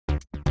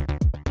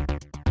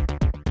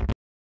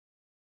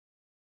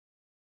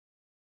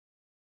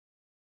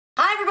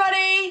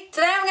everybody!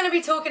 Today I'm going to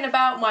be talking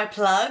about my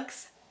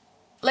plugs.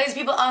 Loads of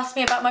people ask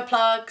me about my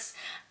plugs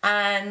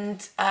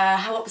and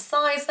what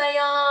size they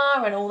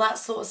are and all that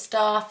sort of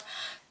stuff.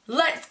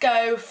 Let's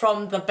go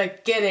from the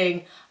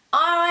beginning.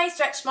 I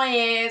stretched my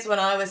ears when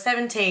I was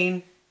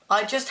 17.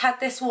 I just had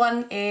this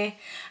one ear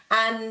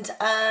and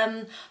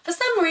for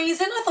some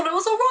reason I thought it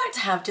was alright to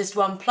have just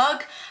one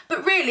plug,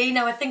 but really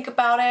now I think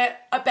about it,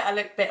 I bet I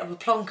look a bit of a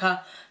plonker.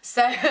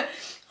 So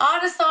I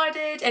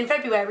decided in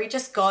February,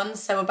 just gone,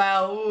 so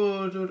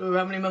about,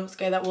 how many months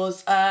ago that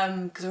was,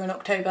 because we're in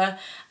October,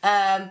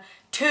 to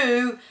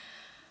do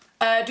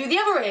the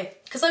other ear,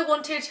 because I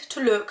wanted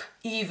to look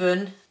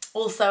even.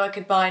 Also I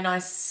could buy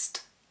nice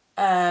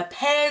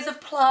pairs of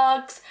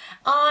plugs.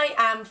 I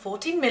am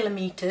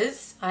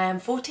 14mm. I am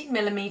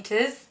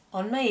 14mm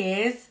on my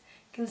ears.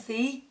 You can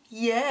see,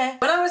 yeah.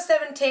 When I was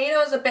 17, I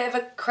was a bit of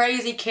a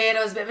crazy kid.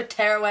 I was a bit of a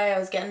tearaway. I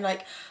was getting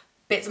like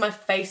bits of my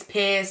face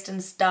pierced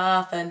and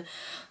stuff and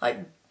like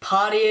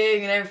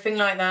partying and everything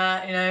like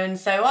that, you know, and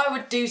so I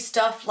would do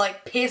stuff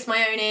like pierce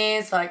my own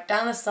ears, like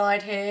down the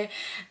side here,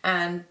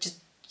 and just,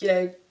 you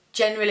know,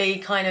 generally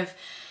kind of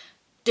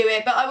do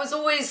it, but I was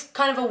always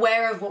kind of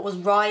aware of what was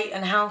right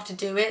and how to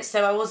do it,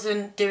 so I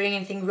wasn't doing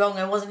anything wrong.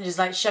 I wasn't just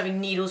like shoving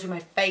needles through my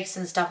face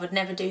and stuff. I'd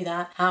never do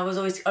that. I'd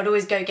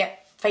always go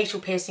get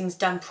facial piercings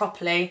done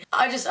properly.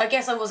 I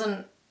guess I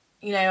wasn't,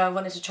 you know, I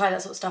wanted to try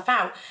that sort of stuff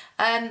out.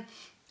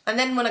 And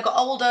then when I got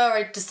older,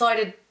 I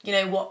decided, you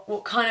know,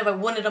 what kind of I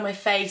wanted on my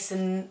face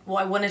and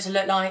what I wanted to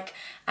look like,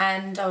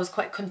 and I was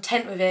quite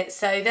content with it.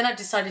 So then I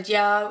decided,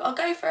 yeah, I'll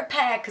go for a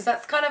pair, because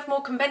that's kind of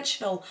more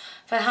conventional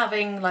for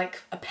having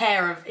like a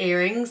pair of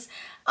earrings.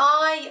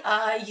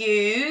 I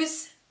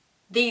use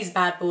these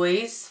bad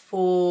boys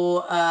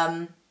for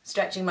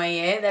stretching my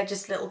ear. They're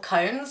just little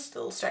cones,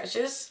 little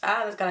stretchers.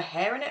 There's got a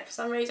hair in it for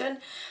some reason.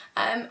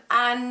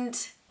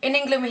 And in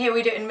England here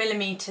we do it in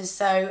millimeters,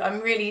 so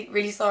I'm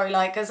really sorry,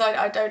 like, because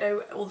I don't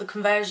know all the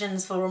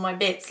conversions for all my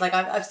bits. Like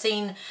I've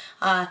seen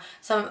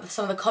some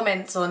of the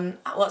comments on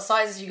what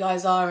sizes you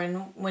guys are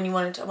and when you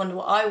wanted to wonder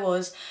what I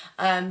was.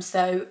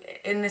 So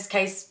in this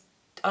case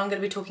I'm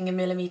going to be talking in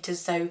millimeters,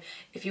 so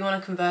if you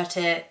want to convert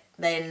it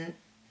then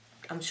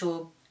I'm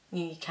sure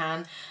you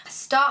can.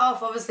 Start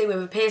off obviously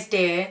with a pierced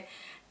ear,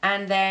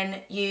 and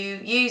then you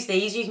use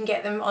these. You can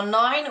get them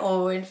online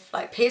or in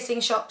like piercing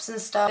shops and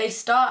stuff. They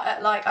start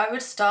at like, I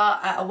would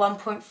start at a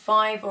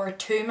 1.5 or a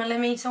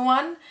 2mm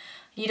one.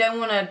 You don't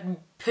want to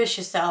push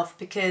yourself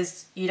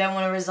because you don't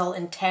want to result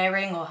in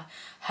tearing or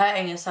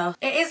hurting yourself.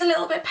 It is a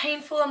little bit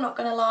painful, I'm not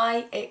gonna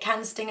lie. It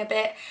can sting a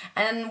bit,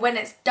 and when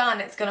it's done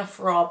it's gonna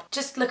throb.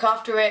 Just look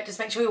after it, just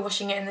make sure you're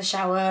washing it in the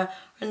shower or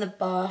in the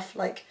bath,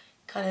 like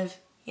kind of,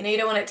 you know, you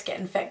don't want it to get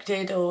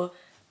infected or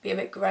be a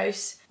bit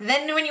gross.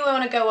 Then when you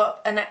want to go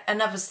up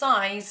another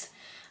size,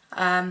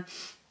 I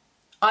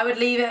would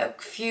leave it a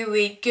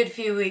good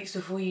few weeks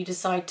before you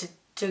decide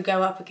to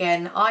go up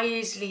again. I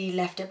usually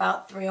left it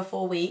about 3 or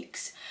 4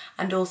 weeks,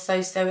 and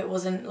also so it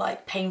wasn't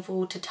like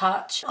painful to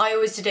touch. I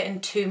always did it in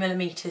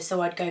 2mm,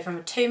 so I'd go from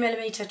a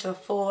 2mm to a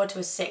 4 to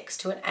a 6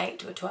 to an 8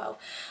 to a 12,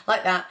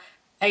 like that.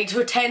 8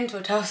 to a 10 to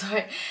a 12,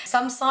 sorry.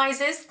 Some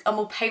sizes are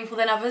more painful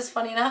than others,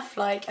 funny enough.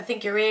 Like, I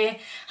think your ear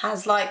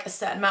has like a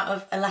certain amount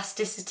of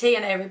elasticity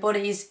and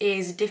everybody's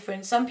ears are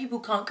different. Some people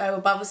can't go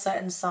above a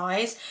certain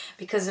size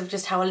because of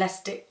just how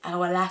elastic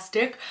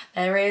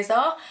their ears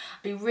are.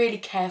 Be really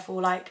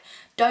careful, like,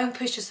 don't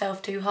push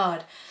yourself too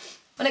hard.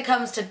 When it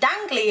comes to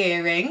dangly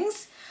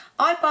earrings,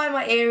 I buy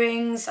my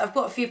earrings, I've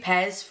got a few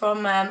pairs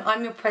from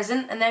I'm Your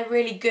Present, and they're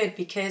really good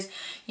because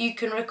you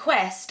can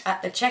request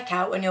at the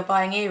checkout when you're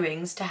buying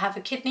earrings to have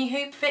a kidney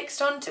hoop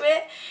fixed onto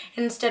it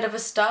instead of a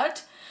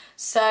stud.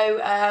 So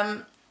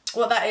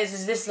what that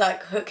is this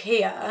like hook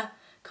here,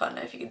 can't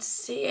know if you can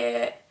see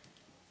it,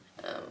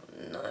 oh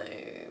no.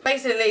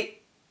 Basically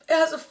it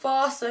has a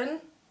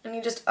fasten and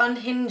you just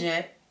unhinge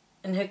it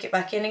and hook it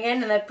back in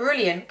again, and they're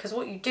brilliant because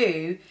what you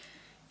do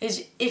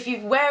is if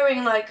you're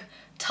wearing like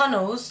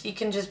tunnels, you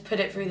can just put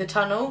it through the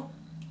tunnel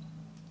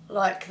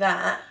like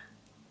that,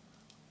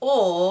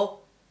 or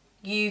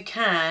you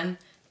can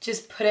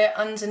just put it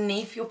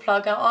underneath your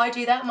plug. I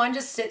do that, mine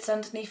just sits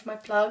underneath my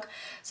plug,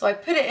 so I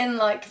put it in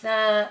like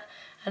that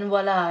and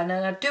voila, and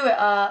then I do it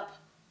up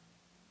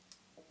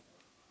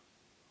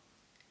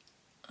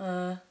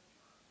and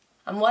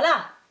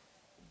voila,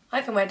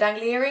 I can wear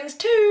dangly earrings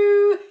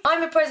too.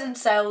 I'm Your Present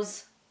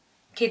sells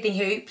kidney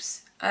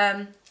hoops,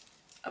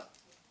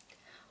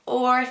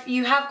 or if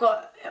you have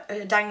got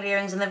dangly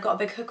earrings and they've got a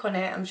big hook on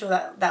it, I'm sure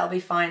that'll be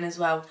fine as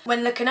well.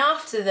 When looking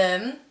after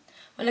them,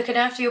 when looking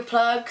after your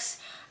plugs,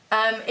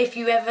 if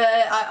you ever,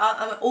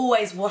 I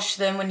always wash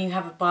them when you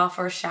have a bath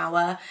or a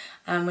shower,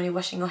 when you're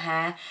washing your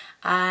hair,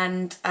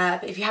 and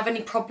if you have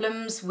any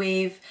problems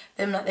with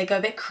them, like they go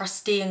a bit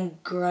crusty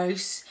and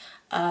gross,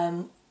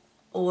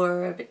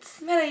 or a bit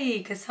smelly,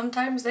 because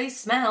sometimes they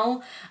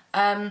smell,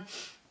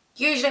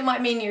 usually it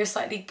might mean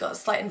you've got a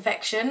slight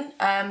infection.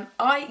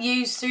 I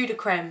use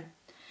Sudocrem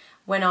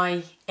when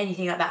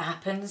anything like that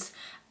happens.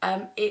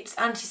 It's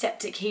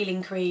antiseptic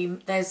healing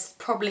cream. There's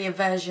probably a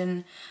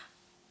version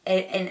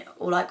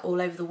or like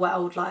all over the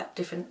world, like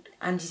different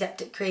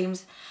antiseptic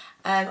creams.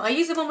 I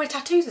use them on my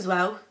tattoos as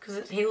well because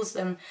it heals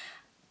them.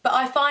 But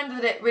I find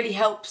that it really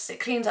helps. It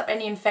cleans up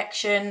any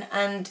infection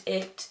and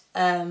it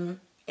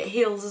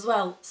heals as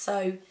well.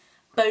 So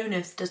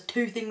bonus, does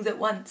 2 things at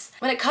once.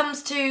 When it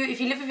comes to if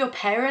you live with your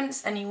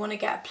parents and you want to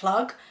get a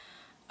plug,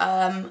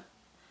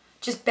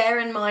 just bear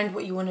in mind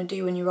what you want to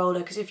do when you're older,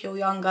 because if you're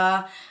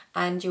younger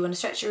and you want to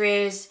stretch your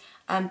ears,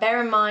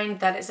 bear in mind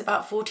that it's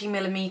about 40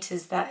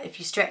 millimeters that if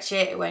you stretch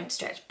it, it won't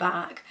stretch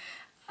back.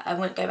 It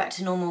won't go back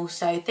to normal.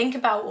 So think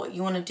about what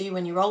you want to do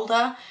when you're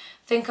older.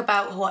 Think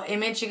about what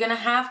image you're going to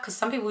have, because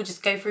some people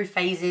just go through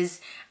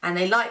phases and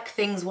they like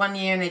things one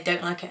year and they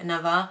don't like it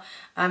another.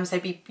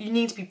 So you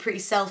need to be pretty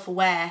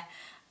self-aware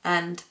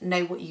and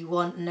know what you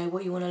want and know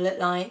what you want to look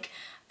like.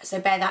 So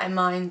bear that in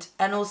mind,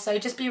 and also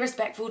just be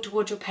respectful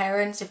towards your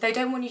parents. If they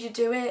don't want you to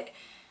do it,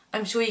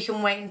 I'm sure you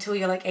can wait until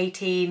you're like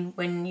 18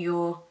 when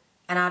you're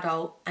an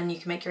adult and you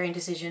can make your own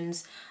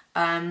decisions.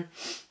 At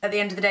the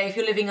end of the day, if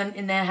you're living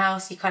in their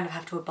house, you kind of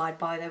have to abide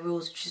by their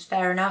rules, which is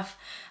fair enough.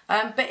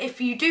 But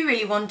if you do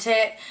really want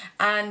it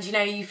and you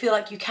know you feel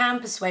like you can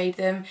persuade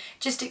them,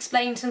 just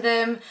explain to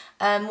them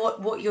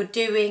what you're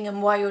doing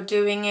and why you're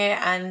doing it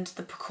and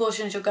the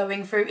precautions you're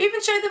going through.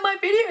 Even show them my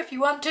video if you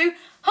want to.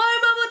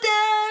 Hi mum or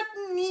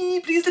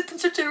dad, please let them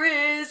stretch their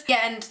ears.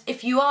 Yeah, and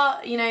if you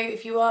are, you know,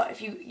 if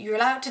you're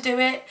allowed to do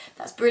it,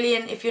 that's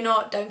brilliant. If you're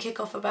not, don't kick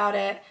off about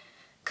it.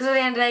 Because at the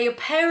end of the day, your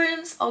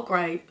parents are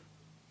great.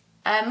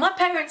 My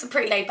parents are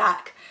pretty laid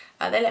back.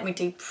 They let me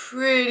do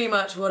pretty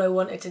much what I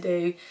wanted to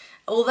do.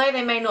 Although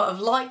they may not have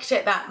liked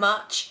it that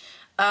much,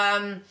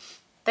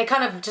 they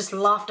kind of just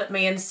laughed at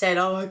me and said,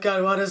 oh my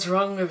god, what is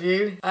wrong with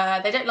you?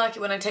 They don't like it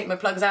when I take my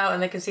plugs out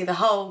and they can see the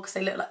hole because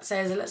they look like,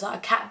 says it looks like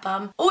a cat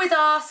bum. Always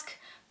ask,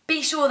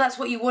 be sure that's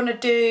what you want to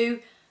do,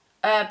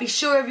 be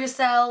sure of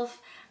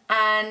yourself,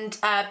 and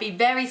be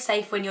very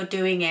safe when you're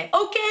doing it.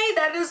 Okay,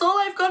 that is all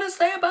I've got to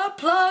say about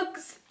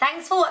plugs.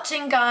 Thanks for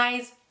watching,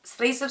 guys.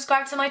 Please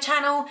subscribe to my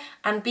channel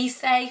and be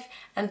safe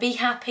and be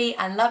happy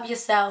and love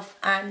yourself,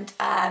 and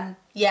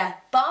yeah,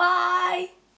 bye!